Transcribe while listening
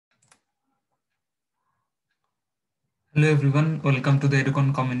Hello everyone, welcome to the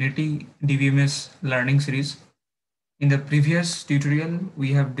Educon Community DBMS Learning Series. In the previous tutorial,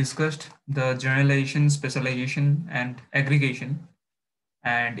 we have discussed the generalization, specialization, and aggregation.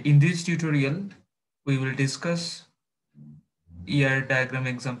 And in this tutorial, we will discuss ER diagram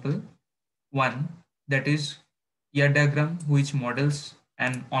example 1, that is ER diagram which models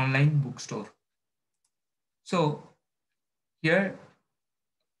an online bookstore. So here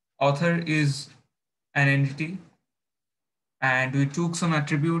author is an entity and we took some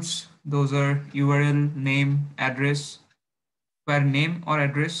attributes. Those are URL, name, address, where name or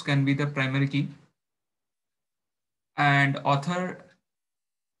address can be the primary key, and author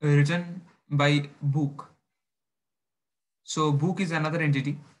written by book. So book is another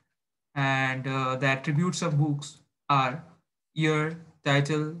entity, and the attributes of books are year,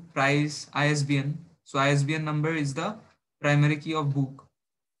 title, price, ISBN. So ISBN number is the primary key of book,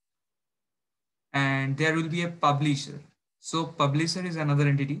 and there will be a publisher. So publisher is another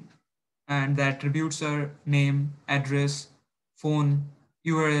entity, and the attributes are name, address, phone,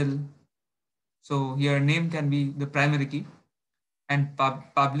 URL. So here name can be the primary key, and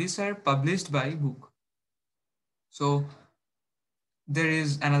publisher published by book. So there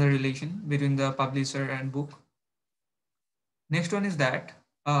is another relation between the publisher and book. Next one is that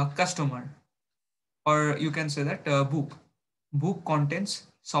customer, or you can say that book. Book contains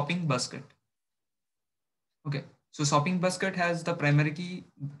shopping basket. Okay, so shopping basket has the primary key,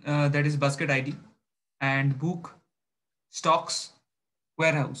 that is basket ID, and book stocks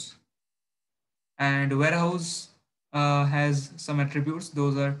warehouse, and warehouse has some attributes.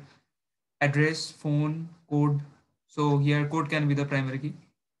 Those are address, phone, code. So here code can be the primary key.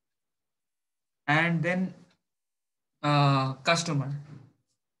 And then customer.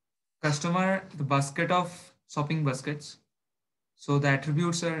 Customer, the basket of shopping baskets. So the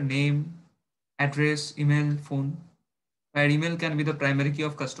attributes are name, address, email, phone, where email can be the primary key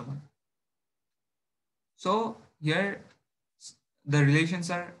of customer. So here the relations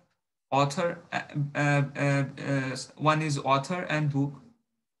are author, one is author and book,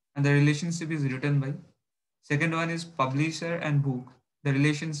 and the relationship is written by. Second one is publisher and book. The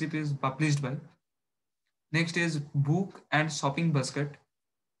relationship is published by. Next is book and shopping basket.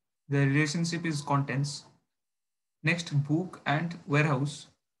 The relationship is contents. Next, book and warehouse.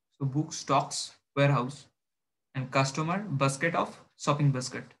 So book stocks warehouse, and customer basket of shopping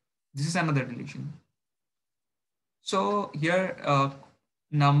basket. This is another relation. So here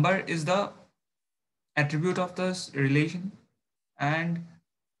number is the attribute of this relation, and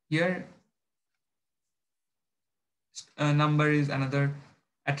here number is another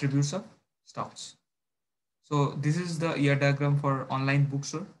attributes of stocks. So this is the ER diagram for online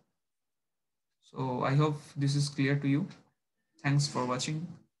bookstore. So I hope this is clear to you. Thanks for watching.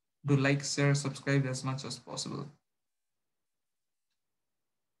 Do like, share, subscribe as much as possible.